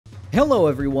Hello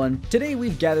everyone, today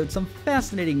we've gathered some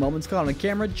fascinating moments caught on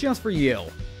camera just for you.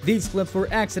 These clips were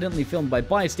accidentally filmed by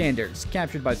bystanders,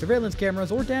 captured by surveillance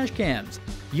cameras or dash cams.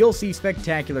 You'll see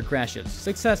spectacular crashes,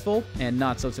 successful and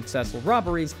not so successful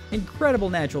robberies, incredible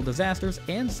natural disasters,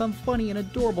 and some funny and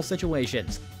adorable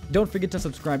situations. Don't forget to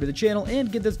subscribe to the channel and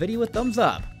give this video a thumbs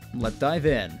up. Let's dive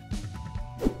in.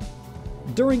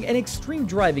 During an extreme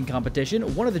driving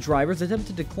competition, one of the drivers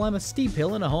attempted to climb a steep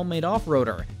hill in a homemade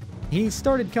off-roader. He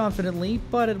started confidently,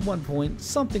 but at one point,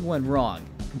 something went wrong.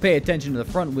 Pay attention to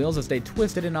the front wheels as they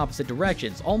twisted in opposite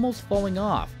directions, almost falling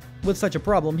off. With such a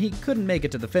problem, he couldn't make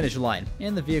it to the finish line,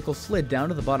 and the vehicle slid down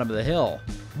to the bottom of the hill.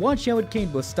 Watch how it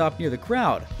came to a stop near the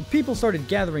crowd. People started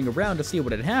gathering around to see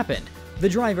what had happened. The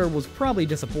driver was probably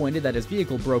disappointed that his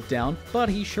vehicle broke down, but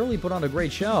he surely put on a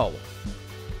great show.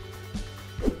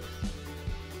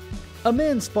 A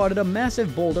man spotted a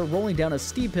massive boulder rolling down a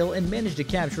steep hill and managed to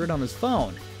capture it on his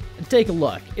phone. Take a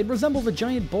look. It resembles a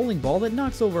giant bowling ball that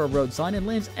knocks over a road sign and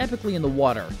lands epically in the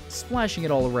water, splashing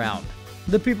it all around.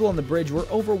 The people on the bridge were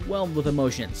overwhelmed with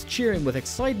emotions, cheering with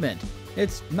excitement.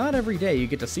 It's not every day you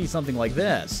get to see something like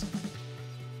this.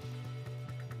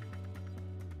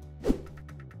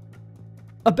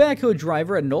 A backhoe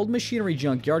driver at an old machinery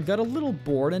junkyard got a little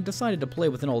bored and decided to play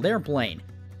with an old airplane.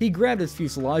 He grabbed his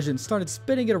fuselage and started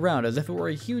spinning it around as if it were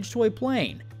a huge toy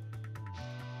plane.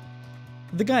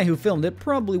 The guy who filmed it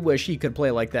probably wished he could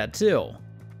play like that too.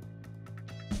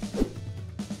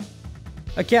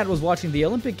 A cat was watching the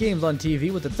Olympic Games on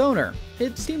TV with its owner.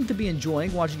 It seemed to be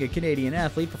enjoying watching a Canadian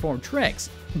athlete perform tricks.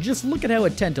 Just look at how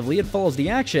attentively it follows the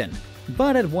action.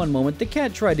 But at one moment, the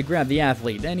cat tried to grab the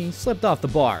athlete and he slipped off the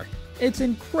bar. It's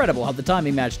incredible how the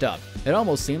timing matched up. It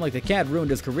almost seemed like the cat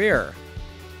ruined his career.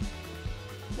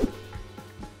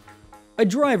 A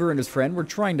driver and his friend were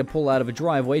trying to pull out of a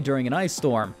driveway during an ice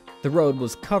storm. The road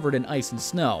was covered in ice and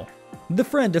snow. The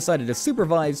friend decided to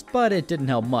supervise, but it didn't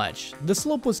help much. The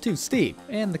slope was too steep,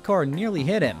 and the car nearly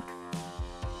hit him.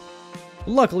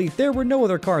 Luckily, there were no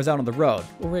other cars out on the road,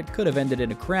 or it could have ended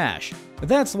in a crash.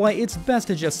 That's why it's best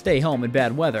to just stay home in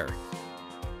bad weather.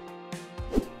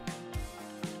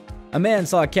 A man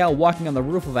saw a cow walking on the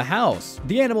roof of a house.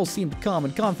 The animal seemed calm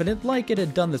and confident, like it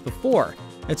had done this before.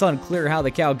 It's unclear how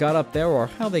the cow got up there or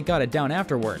how they got it down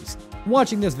afterwards.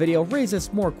 Watching this video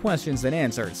raises more questions than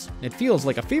answers. It feels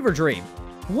like a fever dream.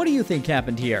 What do you think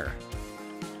happened here?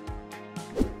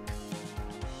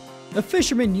 A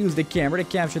fisherman used a camera to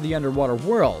capture the underwater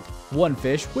world. One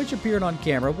fish, which appeared on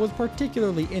camera, was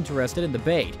particularly interested in the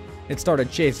bait. It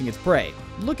started chasing its prey.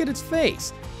 Look at its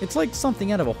face. It's like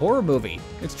something out of a horror movie.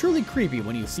 It's truly creepy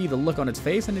when you see the look on its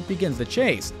face and it begins to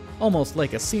chase, almost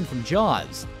like a scene from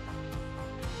Jaws.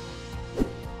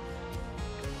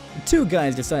 Two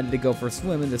guys decided to go for a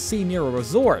swim in the sea near a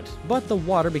resort, but the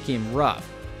water became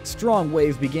rough. Strong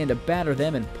waves began to batter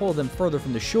them and pull them further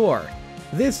from the shore.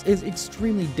 This is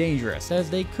extremely dangerous, as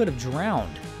they could have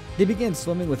drowned. They began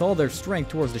swimming with all their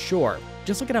strength towards the shore.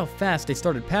 Just look at how fast they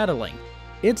started paddling.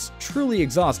 It's truly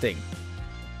exhausting.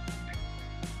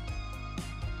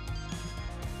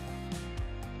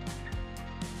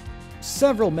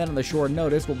 Several men on the shore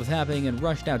noticed what was happening and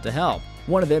rushed out to help.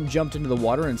 One of them jumped into the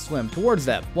water and swam towards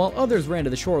them, while others ran to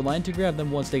the shoreline to grab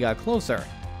them once they got closer.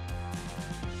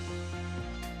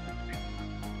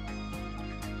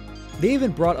 They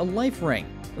even brought a life ring.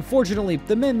 Fortunately,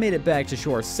 the men made it back to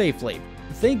shore safely.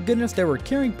 Thank goodness there were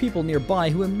caring people nearby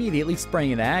who immediately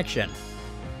sprang into action.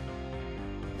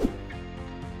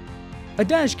 A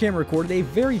dash cam recorded a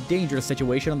very dangerous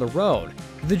situation on the road.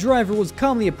 The driver was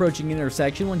calmly approaching an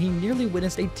intersection when he nearly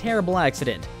witnessed a terrible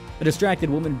accident. A distracted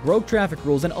woman broke traffic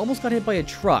rules and almost got hit by a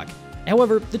truck.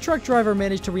 However, the truck driver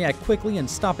managed to react quickly and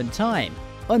stop in time.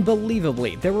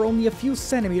 Unbelievably, there were only a few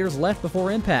centimeters left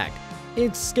before impact.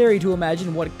 It's scary to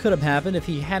imagine what could have happened if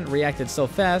he hadn't reacted so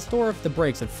fast or if the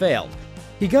brakes had failed.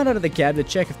 He got out of the cab to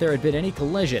check if there had been any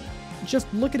collision.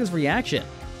 Just look at his reaction.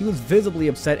 He was visibly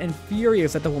upset and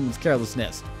furious at the woman's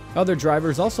carelessness. Other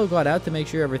drivers also got out to make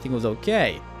sure everything was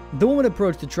okay. The woman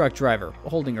approached the truck driver,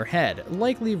 holding her head,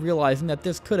 likely realizing that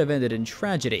this could have ended in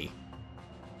tragedy.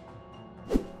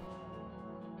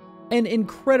 An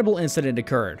incredible incident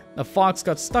occurred. A fox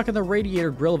got stuck in the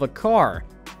radiator grill of a car.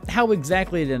 How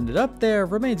exactly it ended up there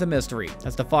remains a mystery,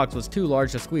 as the fox was too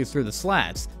large to squeeze through the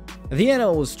slats. The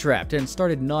animal was trapped and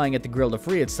started gnawing at the grill to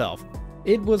free itself.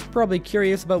 It was probably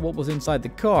curious about what was inside the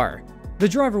car. The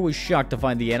driver was shocked to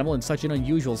find the animal in such an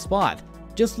unusual spot.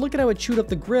 Just look at how it chewed up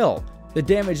the grill. The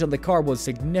damage on the car was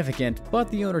significant, but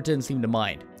the owner didn't seem to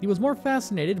mind. He was more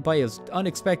fascinated by his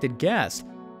unexpected guest.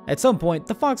 At some point,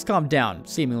 the fox calmed down,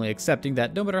 seemingly accepting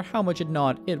that no matter how much it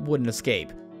gnawed, it wouldn't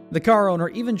escape. The car owner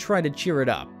even tried to cheer it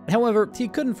up. However, he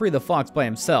couldn't free the fox by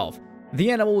himself. The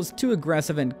animal was too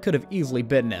aggressive and could have easily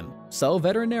bitten him, so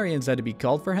veterinarians had to be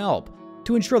called for help.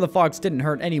 To ensure the fox didn't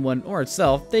hurt anyone or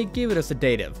itself, they gave it a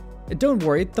sedative. Don't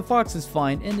worry, the fox is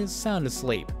fine and is sound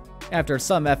asleep. After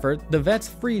some effort, the vets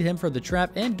freed him from the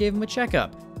trap and gave him a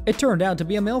checkup. It turned out to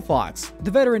be a male fox.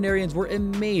 The veterinarians were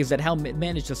amazed at how it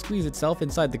managed to squeeze itself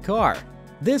inside the car.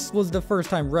 This was the first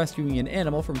time rescuing an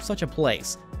animal from such a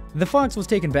place. The fox was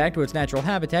taken back to its natural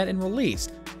habitat and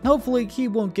released. Hopefully, he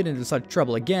won't get into such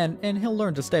trouble again and he'll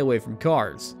learn to stay away from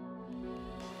cars.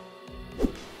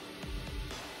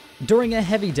 During a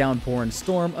heavy downpour and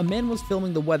storm, a man was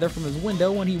filming the weather from his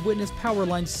window when he witnessed power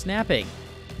lines snapping.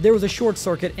 There was a short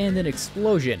circuit and an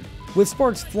explosion. With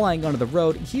sparks flying onto the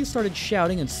road, he started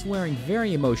shouting and swearing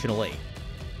very emotionally.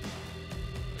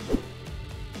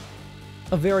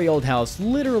 A very old house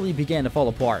literally began to fall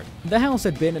apart. The house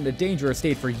had been in a dangerous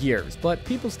state for years, but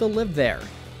people still lived there.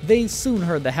 They soon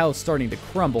heard the house starting to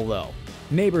crumble though.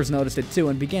 Neighbors noticed it too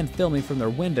and began filming from their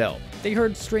window. They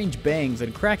heard strange bangs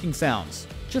and cracking sounds.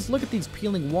 Just look at these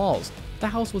peeling walls. The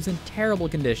house was in terrible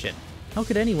condition. How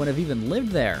could anyone have even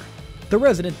lived there? The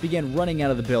residents began running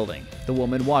out of the building. The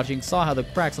woman watching saw how the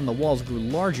cracks on the walls grew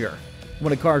larger.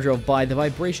 When a car drove by, the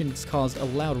vibrations caused a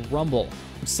loud rumble.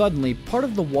 Suddenly, part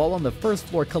of the wall on the first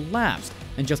floor collapsed,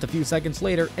 and just a few seconds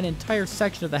later, an entire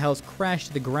section of the house crashed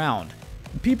to the ground.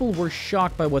 People were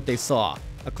shocked by what they saw.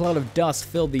 A cloud of dust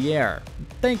filled the air.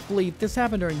 Thankfully, this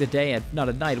happened during the day and not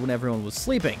at night when everyone was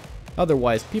sleeping.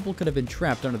 Otherwise, people could have been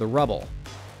trapped under the rubble.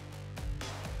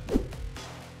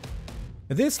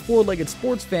 This four-legged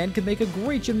sports fan could make a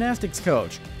great gymnastics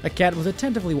coach. A cat was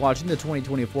attentively watching the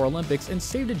 2024 Olympics and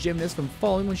saved a gymnast from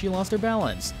falling when she lost her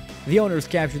balance. The owners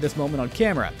captured this moment on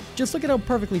camera. Just look at how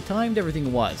perfectly timed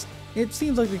everything was. It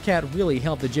seems like the cat really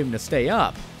helped the gymnast stay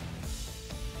up.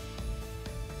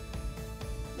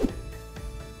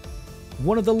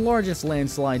 One of the largest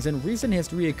landslides in recent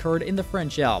history occurred in the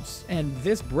French Alps, and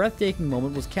this breathtaking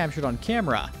moment was captured on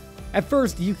camera. At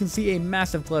first, you can see a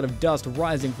massive cloud of dust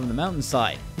rising from the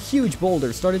mountainside. Huge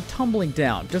boulders started tumbling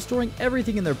down, destroying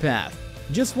everything in their path.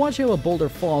 Just watch how a boulder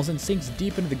falls and sinks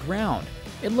deep into the ground.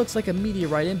 It looks like a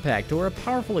meteorite impact or a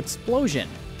powerful explosion.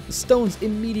 The stones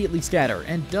immediately scatter,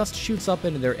 and dust shoots up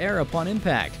into their air upon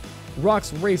impact.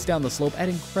 Rocks race down the slope at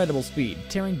incredible speed,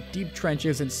 tearing deep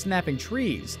trenches and snapping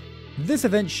trees. This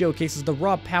event showcases the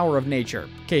raw power of nature,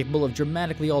 capable of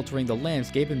dramatically altering the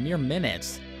landscape in mere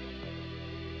minutes.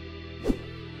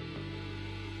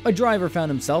 A driver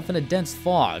found himself in a dense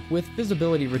fog, with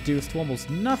visibility reduced to almost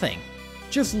nothing.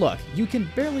 Just look, you can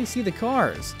barely see the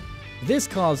cars. This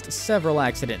caused several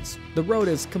accidents. The road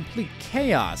is complete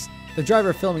chaos. The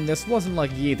driver filming this wasn't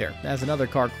lucky either, as another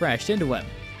car crashed into him.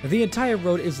 The entire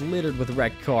road is littered with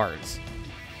wrecked cars.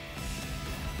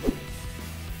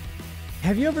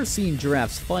 Have you ever seen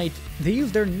giraffes fight? They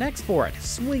use their necks for it,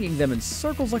 swinging them in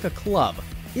circles like a club.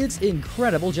 It's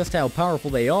incredible just how powerful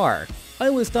they are. I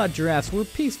always thought giraffes were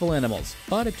peaceful animals,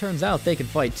 but it turns out they can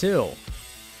fight too.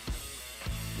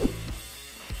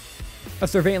 A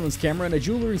surveillance camera in a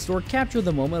jewelry store captured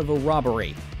the moment of a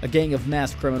robbery. A gang of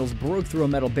masked criminals broke through a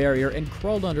metal barrier and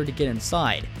crawled under to get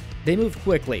inside. They moved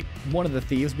quickly. One of the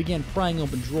thieves began prying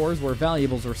open drawers where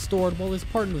valuables were stored while his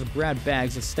partners grabbed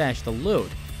bags to stash the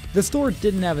loot. The store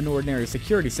didn't have an ordinary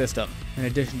security system. In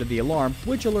addition to the alarm,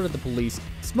 which alerted the police,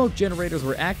 smoke generators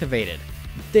were activated.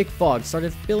 Thick fog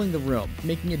started filling the room,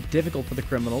 making it difficult for the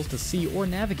criminals to see or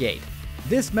navigate.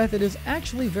 This method is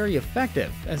actually very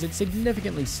effective, as it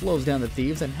significantly slows down the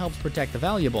thieves and helps protect the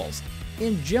valuables.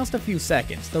 In just a few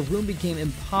seconds, the room became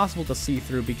impossible to see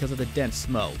through because of the dense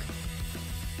smoke.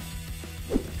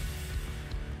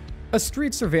 A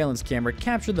street surveillance camera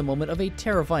captured the moment of a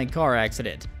terrifying car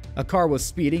accident. A car was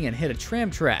speeding and hit a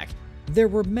tram track. There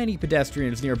were many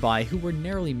pedestrians nearby who were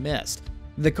narrowly missed.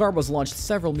 The car was launched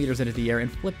several meters into the air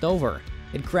and flipped over.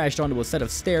 It crashed onto a set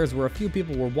of stairs where a few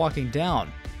people were walking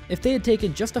down. If they had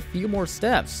taken just a few more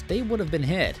steps, they would have been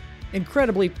hit.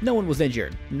 Incredibly, no one was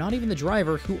injured, not even the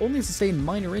driver, who only sustained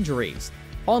minor injuries.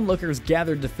 Onlookers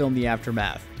gathered to film the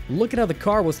aftermath. Look at how the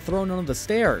car was thrown onto the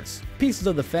stairs. Pieces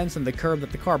of the fence and the curb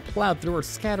that the car plowed through are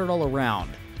scattered all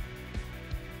around.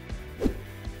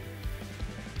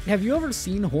 Have you ever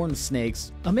seen horned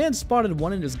snakes? A man spotted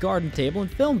one in his garden table and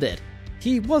filmed it.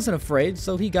 He wasn't afraid,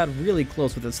 so he got really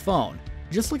close with his phone.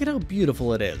 Just look at how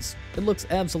beautiful it is. It looks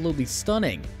absolutely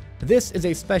stunning. This is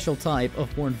a special type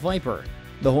of horned viper.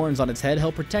 The horns on its head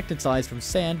help protect its eyes from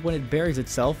sand when it buries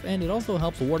itself, and it also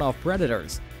helps ward off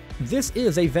predators. This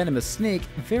is a venomous snake,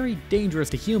 very dangerous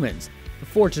to humans.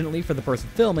 Fortunately for the person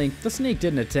filming, the snake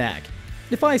didn't attack.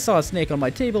 If I saw a snake on my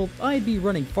table, I'd be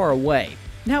running far away.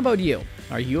 And how about you?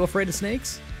 Are you afraid of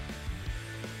snakes?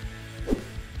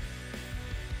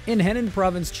 In Henan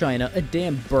Province, China, a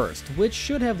dam burst, which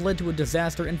should have led to a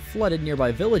disaster and flooded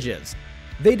nearby villages.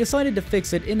 They decided to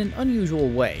fix it in an unusual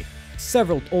way.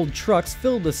 Several old trucks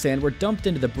filled with sand were dumped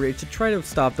into the bridge to try to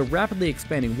stop the rapidly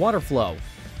expanding water flow.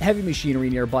 Heavy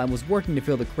machinery nearby was working to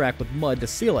fill the crack with mud to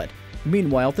seal it.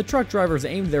 Meanwhile, the truck drivers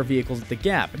aimed their vehicles at the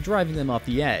gap, driving them off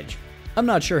the edge. I'm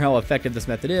not sure how effective this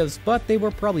method is, but they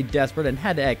were probably desperate and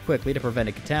had to act quickly to prevent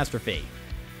a catastrophe.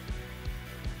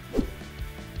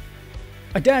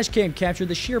 A dashcam captured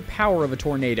the sheer power of a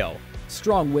tornado.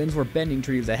 Strong winds were bending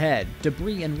trees ahead.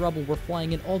 Debris and rubble were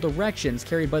flying in all directions,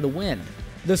 carried by the wind.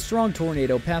 The strong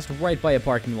tornado passed right by a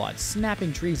parking lot,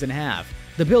 snapping trees in half.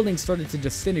 The building started to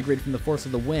disintegrate from the force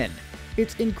of the wind.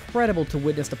 It's incredible to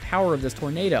witness the power of this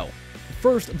tornado.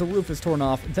 First, the roof is torn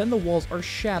off, then the walls are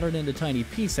shattered into tiny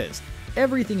pieces.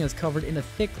 Everything is covered in a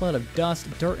thick cloud of dust,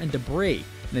 dirt, and debris,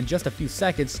 and in just a few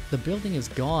seconds, the building is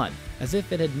gone, as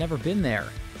if it had never been there.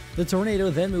 The tornado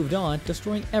then moved on,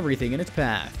 destroying everything in its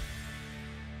path.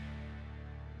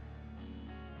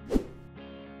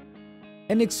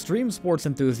 An extreme sports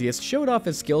enthusiast showed off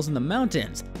his skills in the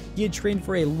mountains. He had trained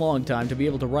for a long time to be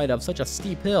able to ride up such a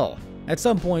steep hill. At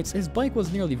some points, his bike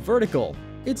was nearly vertical.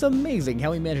 It's amazing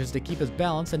how he manages to keep his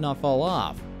balance and not fall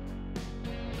off.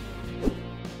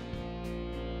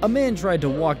 A man tried to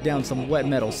walk down some wet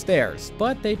metal stairs,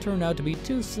 but they turned out to be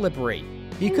too slippery.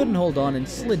 He couldn't hold on and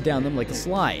slid down them like a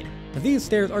slide. These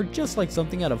stairs are just like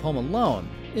something out of Home Alone.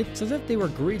 It's as if they were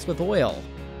greased with oil.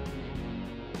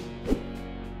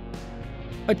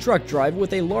 A truck driver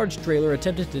with a large trailer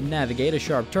attempted to navigate a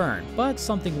sharp turn, but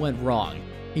something went wrong.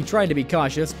 He tried to be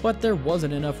cautious, but there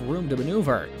wasn't enough room to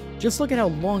maneuver. Just look at how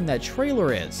long that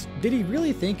trailer is. Did he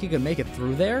really think he could make it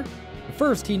through there?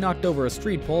 First, he knocked over a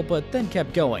street pole, but then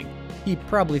kept going. He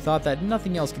probably thought that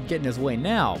nothing else could get in his way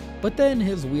now, but then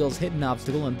his wheels hit an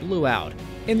obstacle and blew out.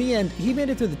 In the end, he made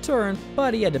it through the turn,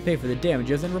 but he had to pay for the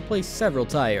damages and replace several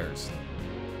tires.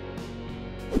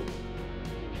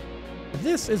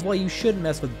 This is why you shouldn't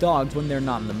mess with dogs when they're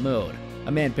not in the mood.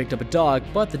 A man picked up a dog,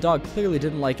 but the dog clearly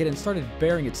didn't like it and started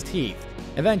baring its teeth.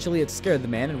 Eventually, it scared the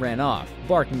man and ran off,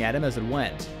 barking at him as it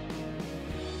went.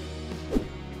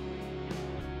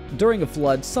 During a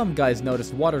flood, some guys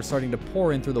noticed water starting to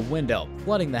pour in through the window,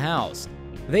 flooding the house.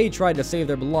 They tried to save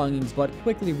their belongings, but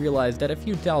quickly realized that a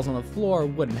few towels on the floor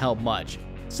wouldn't help much.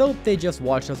 So they just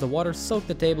watched as the water soaked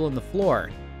the table and the floor.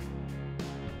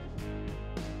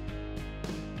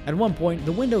 At one point,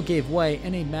 the window gave way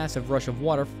and a massive rush of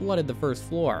water flooded the first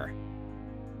floor.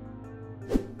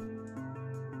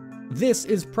 This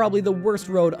is probably the worst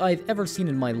road I've ever seen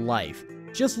in my life.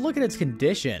 Just look at its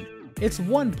condition. It's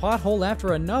one pothole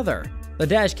after another. The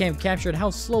dashcam captured how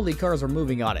slowly cars are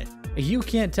moving on it. You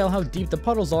can't tell how deep the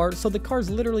puddles are, so the cars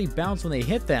literally bounce when they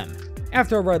hit them.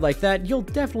 After a ride like that, you'll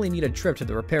definitely need a trip to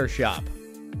the repair shop.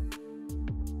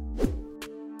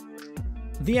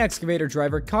 The excavator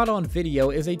driver caught on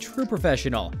video is a true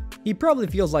professional. He probably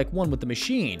feels like one with the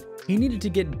machine. He needed to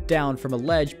get down from a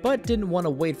ledge, but didn't want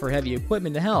to wait for heavy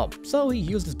equipment to help, so he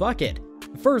used his bucket.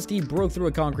 First, he broke through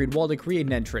a concrete wall to create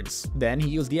an entrance. Then, he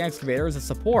used the excavator as a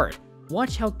support.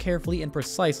 Watch how carefully and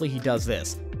precisely he does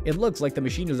this. It looks like the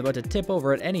machine is about to tip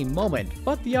over at any moment,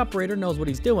 but the operator knows what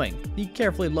he's doing. He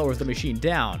carefully lowers the machine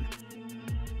down.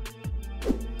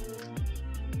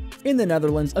 In the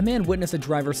Netherlands, a man witnessed a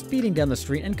driver speeding down the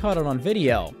street and caught it on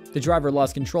video. The driver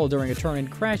lost control during a turn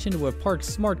and crashed into a parked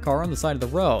smart car on the side of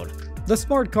the road. The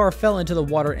smart car fell into the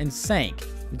water and sank.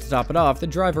 To top it off, the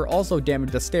driver also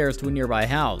damaged the stairs to a nearby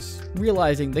house.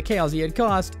 Realizing the chaos he had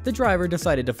caused, the driver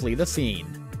decided to flee the scene.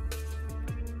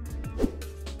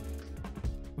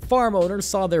 Farm owners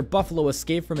saw their buffalo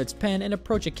escape from its pen and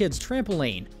approach a kid's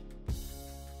trampoline.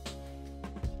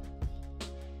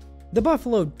 The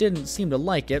buffalo didn't seem to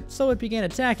like it, so it began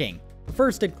attacking.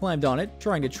 First, it climbed on it,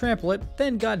 trying to trample it,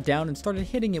 then got down and started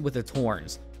hitting it with its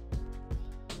horns.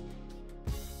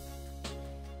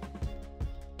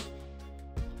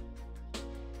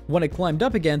 When it climbed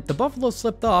up again, the buffalo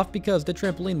slipped off because the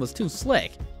trampoline was too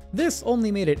slick. This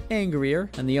only made it angrier,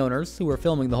 and the owners, who were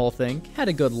filming the whole thing, had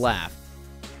a good laugh.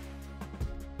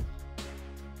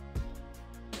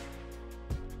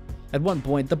 At one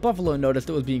point, the buffalo noticed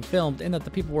it was being filmed and that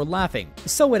the people were laughing,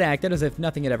 so it acted as if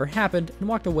nothing had ever happened and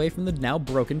walked away from the now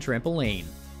broken trampoline.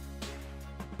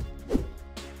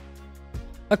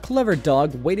 A clever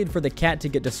dog waited for the cat to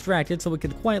get distracted so it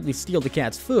could quietly steal the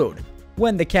cat's food.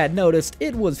 When the cat noticed,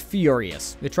 it was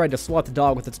furious. It tried to swat the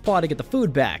dog with its paw to get the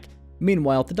food back.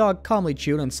 Meanwhile, the dog calmly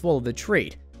chewed and swallowed the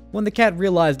treat. When the cat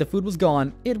realized the food was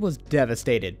gone, it was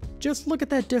devastated. Just look at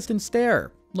that distant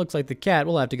stare. Looks like the cat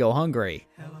will have to go hungry.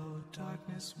 Hello,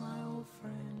 darkness, my old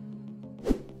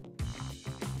friend.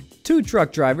 Two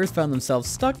truck drivers found themselves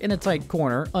stuck in a tight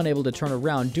corner, unable to turn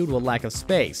around due to a lack of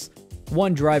space.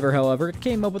 One driver, however,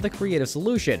 came up with a creative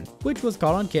solution, which was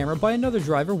caught on camera by another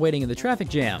driver waiting in the traffic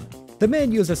jam. The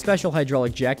man used a special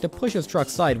hydraulic jack to push his truck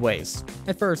sideways.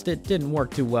 At first, it didn't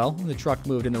work too well, and the truck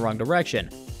moved in the wrong direction.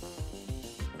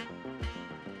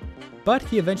 But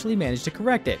he eventually managed to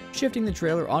correct it, shifting the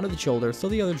trailer onto the shoulder so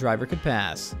the other driver could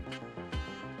pass.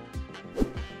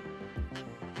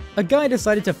 A guy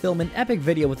decided to film an epic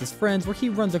video with his friends where he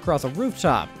runs across a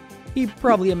rooftop. He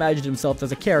probably imagined himself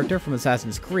as a character from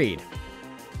Assassin's Creed.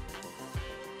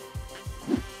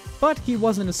 But he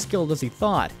wasn't as skilled as he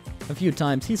thought. A few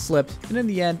times he slipped, and in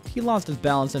the end, he lost his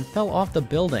balance and fell off the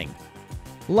building.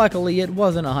 Luckily, it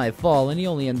wasn't a high fall and he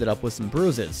only ended up with some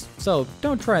bruises, so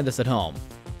don't try this at home.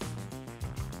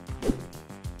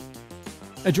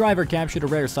 A driver captured a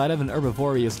rare sight of an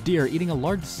herbivorous deer eating a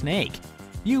large snake.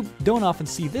 You don't often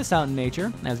see this out in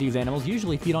nature, as these animals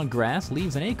usually feed on grass,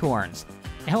 leaves, and acorns.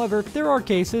 However, there are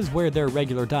cases where their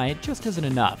regular diet just isn't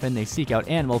enough and they seek out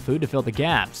animal food to fill the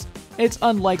gaps. It's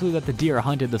unlikely that the deer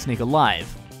hunted the snake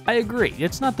alive. I agree,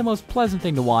 it's not the most pleasant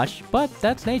thing to watch, but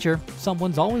that's nature.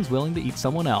 Someone's always willing to eat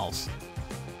someone else.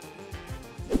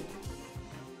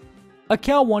 A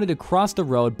cow wanted to cross the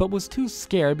road but was too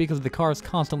scared because of the cars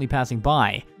constantly passing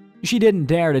by. She didn't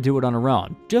dare to do it on her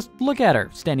own. Just look at her,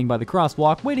 standing by the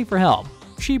crosswalk waiting for help.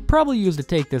 She probably used to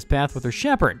take this path with her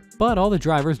shepherd, but all the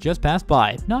drivers just passed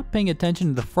by, not paying attention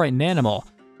to the frightened animal.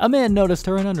 A man noticed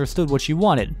her and understood what she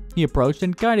wanted. He approached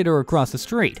and guided her across the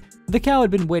street. The cow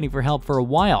had been waiting for help for a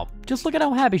while. Just look at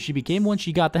how happy she became when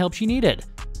she got the help she needed.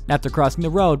 After crossing the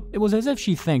road, it was as if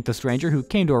she thanked the stranger who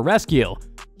came to her rescue.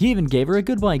 He even gave her a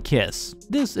goodbye kiss.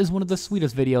 This is one of the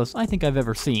sweetest videos I think I've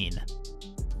ever seen.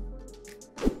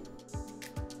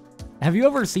 Have you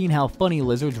ever seen how funny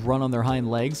lizards run on their hind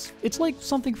legs? It's like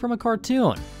something from a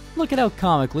cartoon. Look at how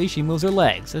comically she moves her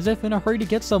legs, as if in a hurry to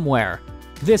get somewhere.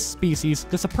 This species,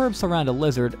 the superb Saranda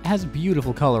lizard, has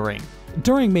beautiful coloring.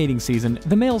 During mating season,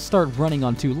 the males start running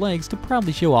on two legs to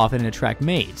proudly show off and attract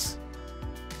mates.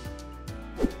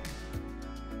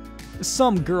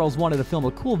 Some girls wanted to film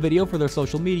a cool video for their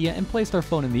social media and place their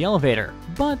phone in the elevator,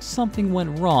 but something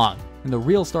went wrong, and the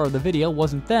real star of the video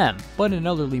wasn't them, but an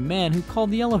elderly man who called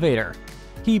the elevator.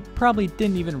 He probably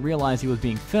didn't even realize he was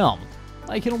being filmed.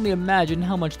 I can only imagine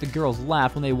how much the girls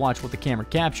laughed when they watched what the camera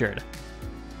captured.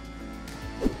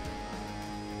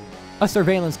 A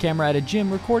surveillance camera at a gym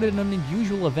recorded an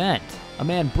unusual event. A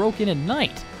man broke in at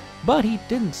night, but he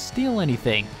didn't steal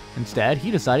anything. Instead, he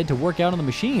decided to work out on the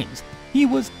machines. He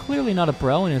was clearly not a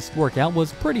pro and his workout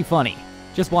was pretty funny.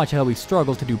 Just watch how he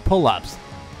struggled to do pull-ups.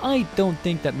 I don't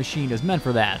think that machine is meant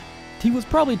for that. He was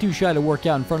probably too shy to work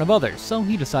out in front of others, so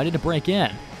he decided to break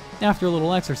in. After a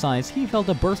little exercise, he felt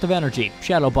a burst of energy,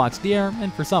 shadowboxed the air,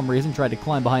 and for some reason tried to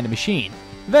climb behind a machine.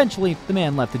 Eventually, the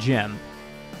man left the gym.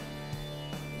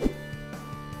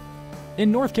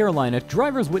 In North Carolina,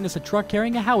 drivers witnessed a truck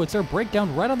carrying a howitzer break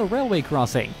down right on the railway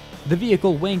crossing. The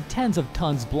vehicle, weighing tens of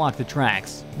tons, blocked the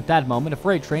tracks. At that moment, a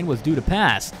freight train was due to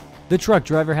pass. The truck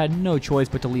driver had no choice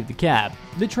but to leave the cab.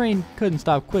 The train couldn't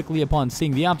stop quickly upon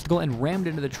seeing the obstacle and rammed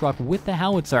into the truck with the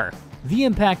howitzer. The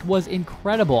impact was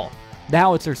incredible. The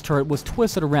howitzer's turret was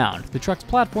twisted around, the truck's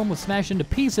platform was smashed into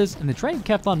pieces, and the train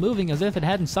kept on moving as if it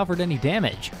hadn't suffered any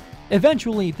damage.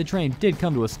 Eventually, the train did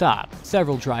come to a stop.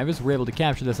 Several drivers were able to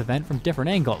capture this event from different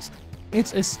angles.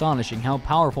 It's astonishing how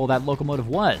powerful that locomotive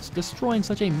was, destroying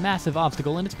such a massive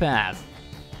obstacle in its path.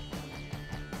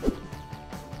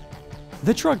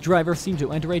 The truck driver seemed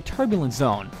to enter a turbulent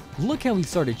zone. Look how he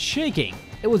started shaking.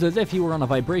 It was as if he were on a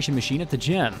vibration machine at the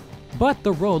gym. But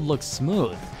the road looks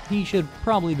smooth. He should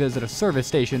probably visit a service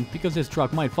station because his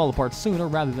truck might fall apart sooner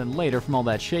rather than later from all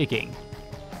that shaking.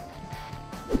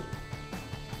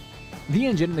 The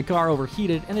engine in the car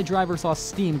overheated and the driver saw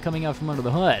steam coming out from under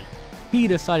the hood. He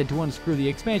decided to unscrew the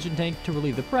expansion tank to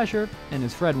relieve the pressure, and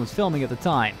his friend was filming at the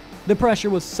time. The pressure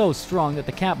was so strong that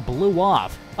the cap blew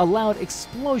off. A loud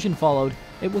explosion followed.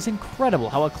 It was incredible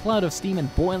how a cloud of steam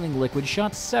and boiling liquid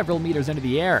shot several meters into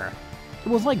the air. It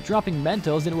was like dropping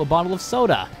Mentos into a bottle of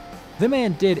soda. The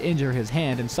man did injure his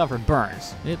hand and suffered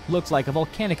burns. It looks like a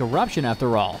volcanic eruption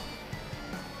after all.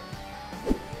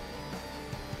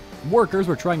 Workers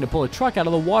were trying to pull a truck out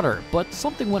of the water, but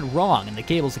something went wrong and the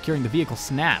cable securing the vehicle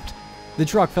snapped. The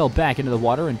truck fell back into the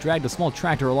water and dragged a small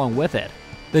tractor along with it.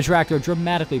 The tractor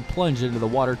dramatically plunged into the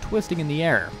water, twisting in the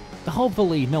air.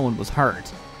 Hopefully, no one was hurt.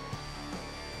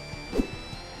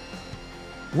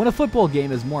 When a football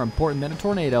game is more important than a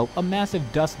tornado, a massive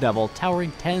dust devil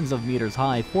towering tens of meters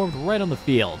high formed right on the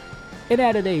field. It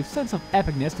added a sense of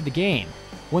epicness to the game.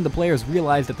 When the players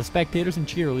realized that the spectators and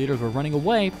cheerleaders were running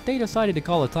away, they decided to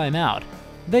call a timeout.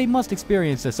 They must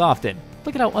experience this often.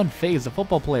 Look at how unfazed the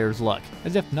football players look,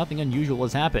 as if nothing unusual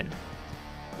has happened.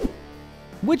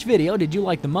 Which video did you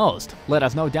like the most? Let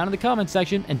us know down in the comments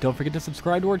section, and don't forget to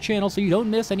subscribe to our channel so you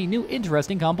don't miss any new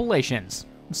interesting compilations.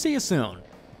 See you soon!